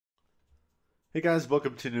Hey guys,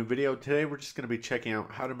 welcome to a new video. Today we're just going to be checking out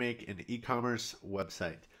how to make an e-commerce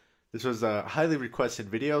website. This was a highly requested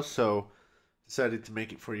video, so decided to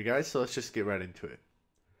make it for you guys. So let's just get right into it.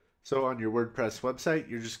 So on your WordPress website,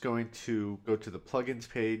 you're just going to go to the plugins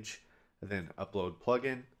page and then upload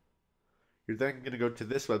plugin. You're then going to go to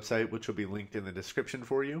this website, which will be linked in the description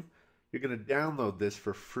for you. You're going to download this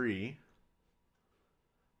for free.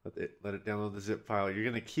 Let it download the zip file. You're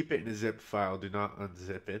going to keep it in a zip file. Do not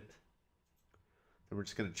unzip it. And we're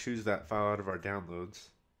just going to choose that file out of our downloads.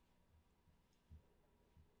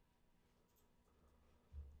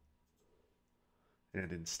 And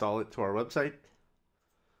install it to our website.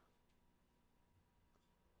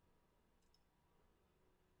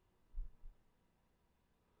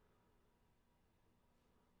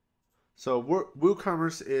 So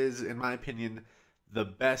WooCommerce is, in my opinion, the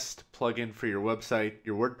best plugin for your website,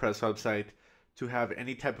 your WordPress website, to have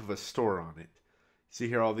any type of a store on it. See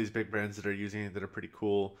here all these big brands that are using it that are pretty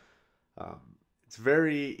cool. It's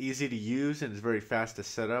very easy to use and it's very fast to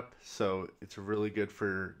set up, so it's really good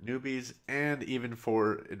for newbies and even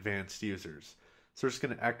for advanced users. So we're just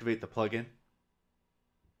going to activate the plugin.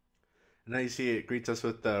 And now you see it greets us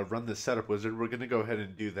with run the setup wizard. We're going to go ahead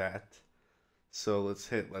and do that. So let's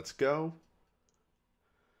hit let's go.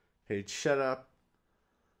 Page setup.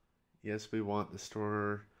 Yes, we want the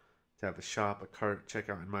store to have a shop, a cart,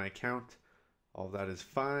 checkout, and my account. All that is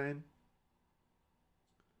fine.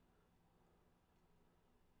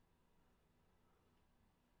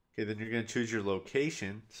 Okay, then you're going to choose your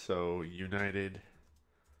location. So United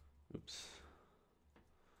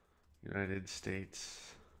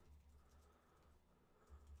States.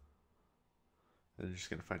 Then you're just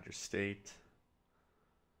going to find your state.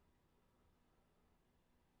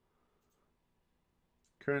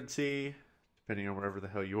 Currency, depending on wherever the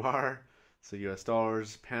hell you are. So US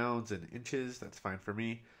dollars, pounds, and inches, that's fine for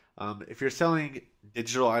me. If you're selling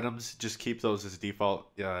digital items, just keep those as default.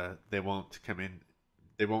 They won't come in,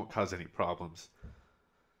 they won't cause any problems.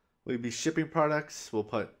 We'll be shipping products. We'll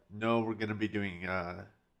put no, we're going to be doing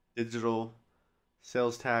digital.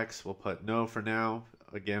 Sales tax, we'll put no for now.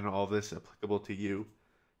 Again, all this applicable to you.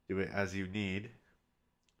 Do it as you need.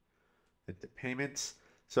 Into payments.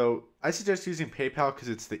 So I suggest using PayPal because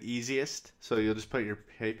it's the easiest. So you'll just put your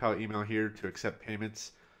PayPal email here to accept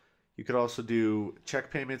payments. You could also do check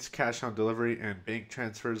payments, cash on delivery, and bank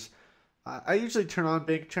transfers. I usually turn on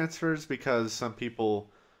bank transfers because some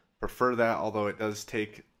people prefer that, although it does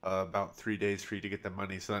take about 3 days for you to get the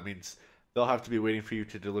money. So that means they'll have to be waiting for you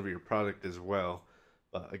to deliver your product as well.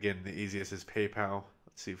 But again, the easiest is PayPal.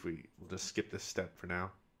 Let's see if we'll just skip this step for now.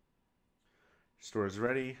 Store is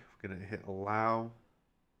ready. We're going to hit allow.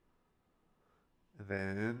 And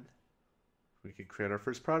then we can create our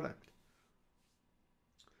first product.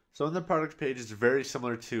 So on the product page, it's very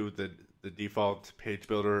similar to the default page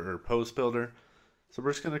builder or post builder. So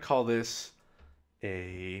we're just going to call this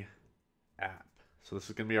a app. So this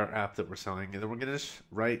is going to be our app that we're selling. And then we're going to just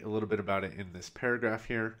write a little bit about it in this paragraph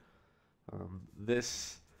here.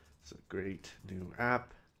 This is a great new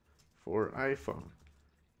app for iPhone.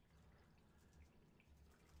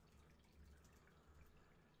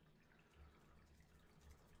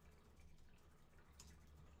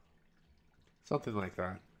 Something like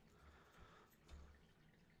that.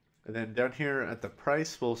 And then down here at the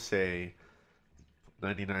price, we'll say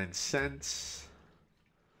 99 cents.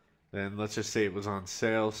 Then let's just say it was on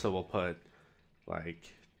sale, so we'll put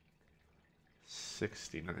like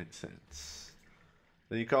 69 cents.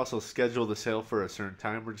 Then you can also schedule the sale for a certain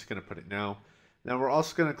time. We're just going to put it now. Now we're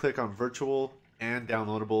also going to click on virtual and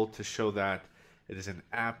downloadable to show that it is an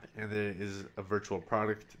app and that it is a virtual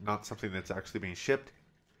product, not something that's actually being shipped.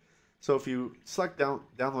 So if you select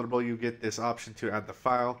downloadable, you get this option to add the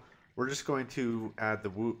file. We're just going to add the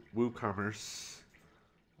WooCommerce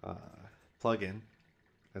plugin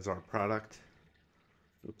as our product.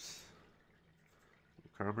 Oops.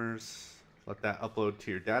 WooCommerce. Let that upload to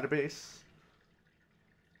your database.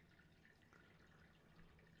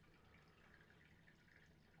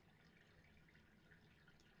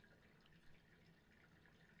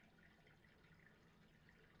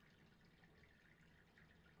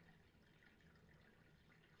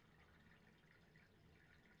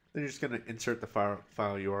 Then you're just going to insert the file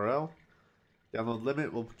URL. Download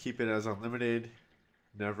limit, we'll keep it as unlimited.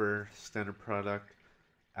 Never, standard product,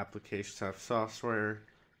 application type software.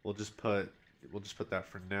 We'll just put that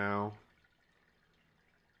for now.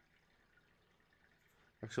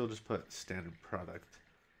 Actually, we'll just put standard product.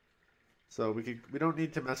 So we don't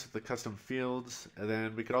need to mess with the custom fields. And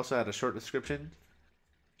then we could also add a short description.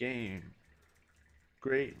 Game.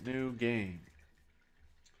 Great new game.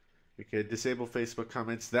 We could disable Facebook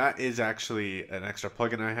comments. That is actually an extra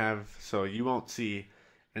plugin I have, so you won't see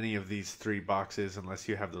any of these three boxes unless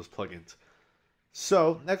you have those plugins.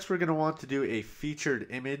 So next we're going to want to do a featured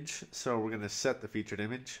image. So we're going to set the featured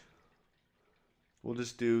image. We'll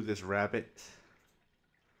just do this rabbit,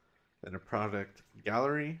 then a product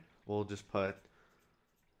gallery. We'll just put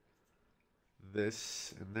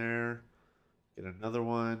this in there, get another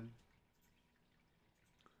one,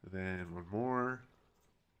 and then one more.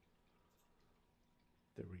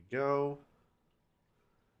 There we go.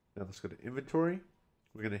 Now let's go to inventory.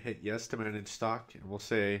 We're going to hit yes to manage stock, and we'll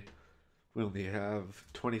say we only have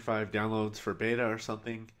 25 downloads for beta or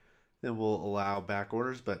something. Then we'll allow back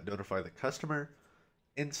orders, but notify the customer.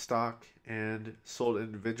 In stock and sold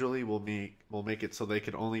individually, we'll make it so they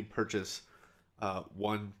can only purchase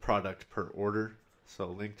one product per order. So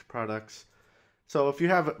linked products. So if you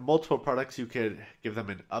have multiple products, you could give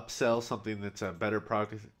them an upsell, something that's a better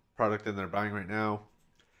product than they're buying right now.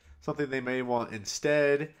 Something they may want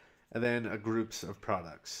instead, and then a groups of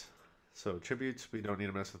products. So attributes, we don't need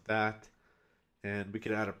to mess with that. And we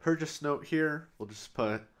could add a purchase note here. We'll just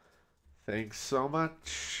put thanks so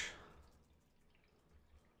much.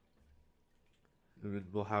 And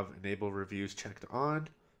we'll have enable reviews checked on.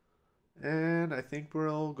 And I think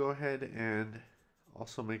we'll go ahead and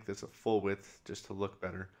also make this a full width just to look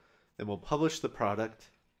better. Then we'll publish the product.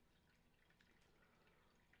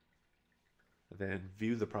 Then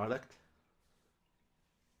view the product.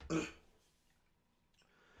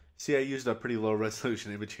 See, I used a pretty low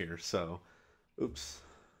resolution image here, so oops,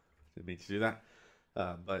 didn't mean to do that.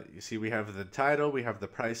 But you see we have the title, we have the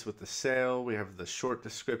price with the sale, we have the short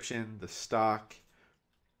description, the stock.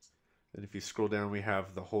 And if you scroll down, we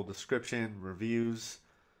have the whole description, reviews,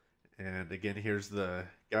 and again, here's the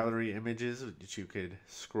gallery images that you could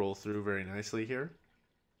scroll through very nicely here.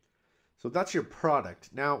 So that's your product.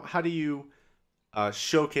 Now, how do you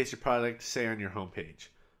showcase your product, say on your homepage?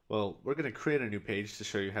 Well, we're going to create a new page to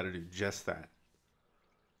show you how to do just that.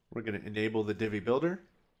 We're going to enable the Divi builder,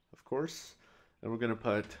 of course, and we're going to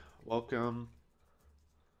put welcome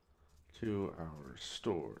to our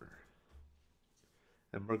store.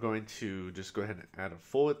 And we're going to just go ahead and add a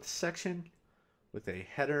full width section with a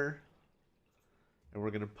header. And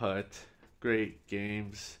we're going to put Great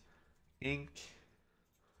Games Inc.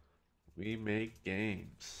 We make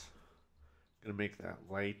games. I'm going to make that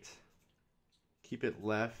light. Keep it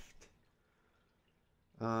left.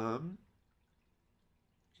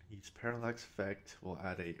 Use parallax effect. We'll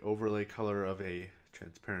add a overlay color of a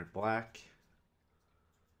transparent black.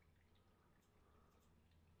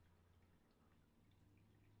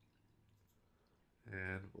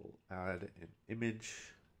 And we'll add an image.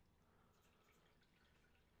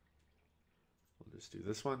 We'll just do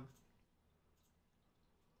this one.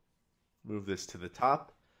 Move this to the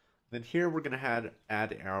top. Then here we're going to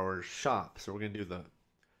add our shop. So we're going to do the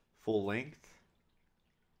full length.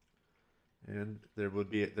 And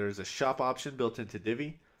there's a shop option built into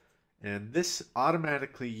Divi. And this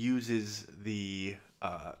automatically uses the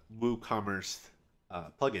WooCommerce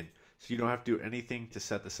plugin. So you don't have to do anything to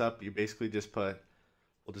set this up. You basically just we'll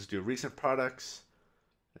just do recent products.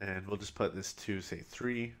 And we'll just put this to, say,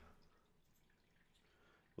 3.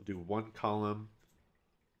 We'll do 1 column.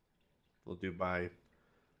 We'll do by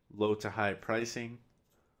low to high pricing.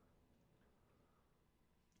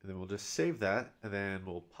 And then we'll just save that, and then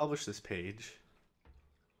we'll publish this page.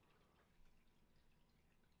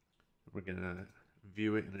 We're going to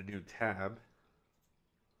view it in a new tab.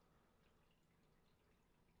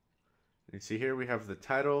 And you see here we have the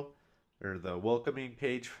title, or the welcoming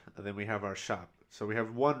page, and then we have our shop. So we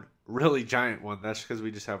have one really giant one. That's because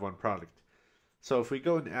we just have one product. So if we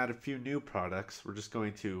go and add a few new products, we're just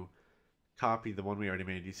going to copy the one we already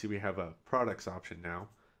made. You see we have a products option now.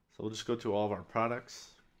 So we'll just go to all of our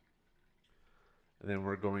products. And then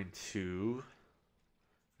we're going to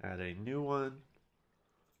add a new one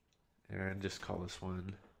and just call this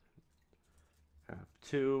one app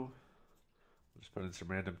 2. We'll just put in some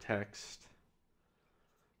random text.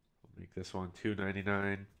 We'll make this one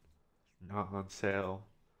 $2.99, not on sale.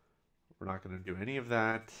 We're not going to do any of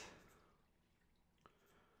that.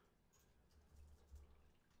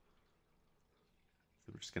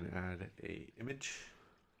 We're just going to add a image.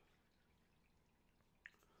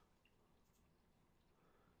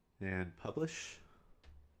 And publish.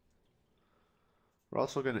 We're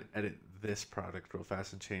also going to edit this product real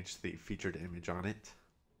fast and change the featured image on it.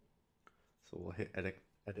 So we'll hit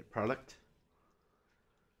edit product.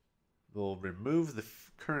 We'll remove the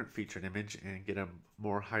current featured image and get a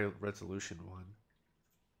more high resolution one.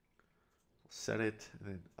 We'll set it and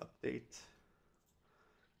then update.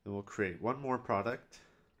 Then we'll create one more product.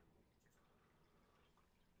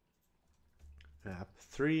 app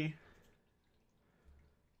 3.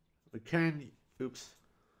 We can, oops,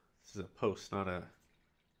 this is a post, not a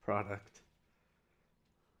product.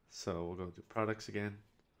 So we'll go to products again,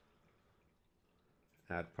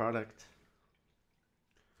 add product,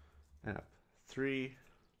 app 3,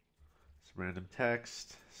 some random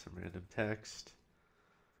text,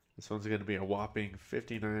 This one's going to be a whopping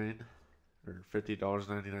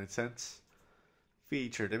 $50.99.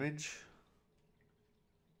 Featured image.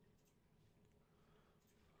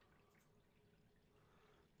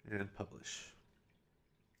 And publish.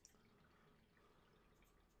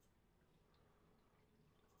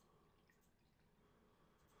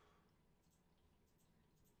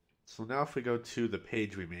 So now if we go to the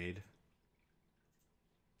page we made,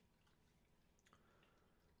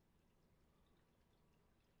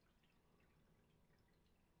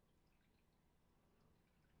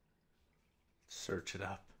 search it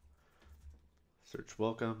up. Search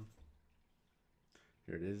welcome.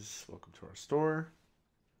 Here it is. Welcome to our store.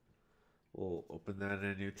 We'll open that in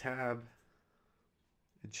a new tab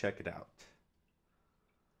and check it out.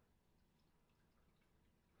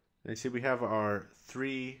 And you see we have our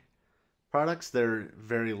 3 products. They're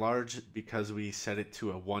very large because we set it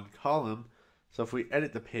to a 1 column. So if we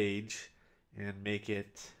edit the page and make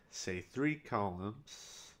it, say, 3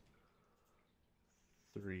 columns,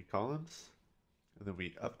 and then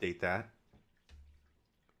we update that,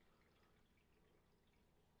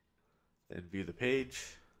 then view the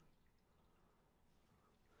page.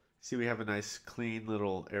 See, we have a nice clean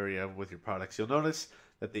little area with your products. You'll notice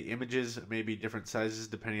that the images may be different sizes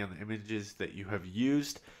depending on the images that you have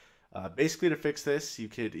used. Basically, to fix this, you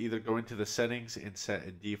could either go into the settings and set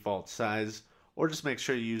a default size, or just make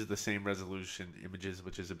sure you use the same resolution images,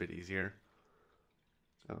 which is a bit easier.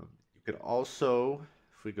 You could also,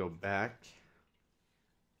 if we go back,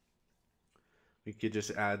 you could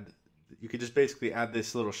just basically add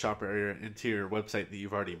this little shopper area into your website that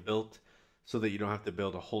you've already built, so that you don't have to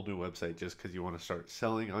build a whole new website just because you want to start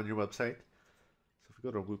selling on your website. So if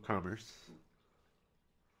we go to WooCommerce,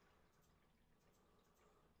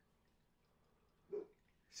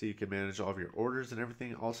 so you can manage all of your orders and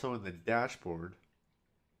everything. Also in the dashboard,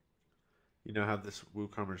 you now have this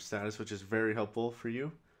WooCommerce status, which is very helpful for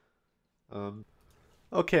you.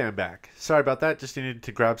 Okay, I'm back. Sorry about that. Just needed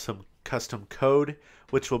to grab some custom code,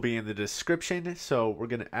 which will be in the description. So we're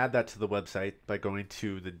going to add that to the website by going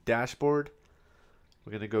to the dashboard.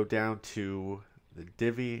 We're going to go down to the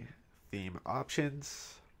Divi theme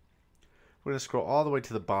options. We're going to scroll all the way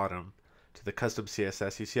to the bottom to the custom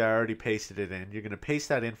CSS. You see I already pasted it in. You're going to paste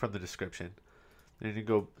that in from the description. Then you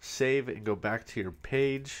go save and go back to your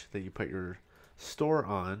page that you put your store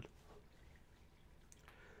on.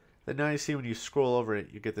 Then now you see when you scroll over it,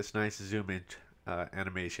 you get this nice zoom in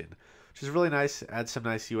animation, which is really nice. Add some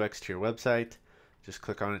nice UX to your website. Just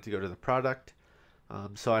click on it to go to the product.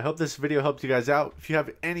 So I hope this video helped you guys out. If you have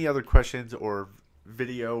any other questions or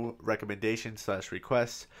video recommendations /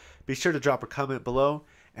 requests, be sure to drop a comment below,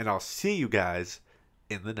 and I'll see you guys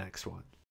in the next one.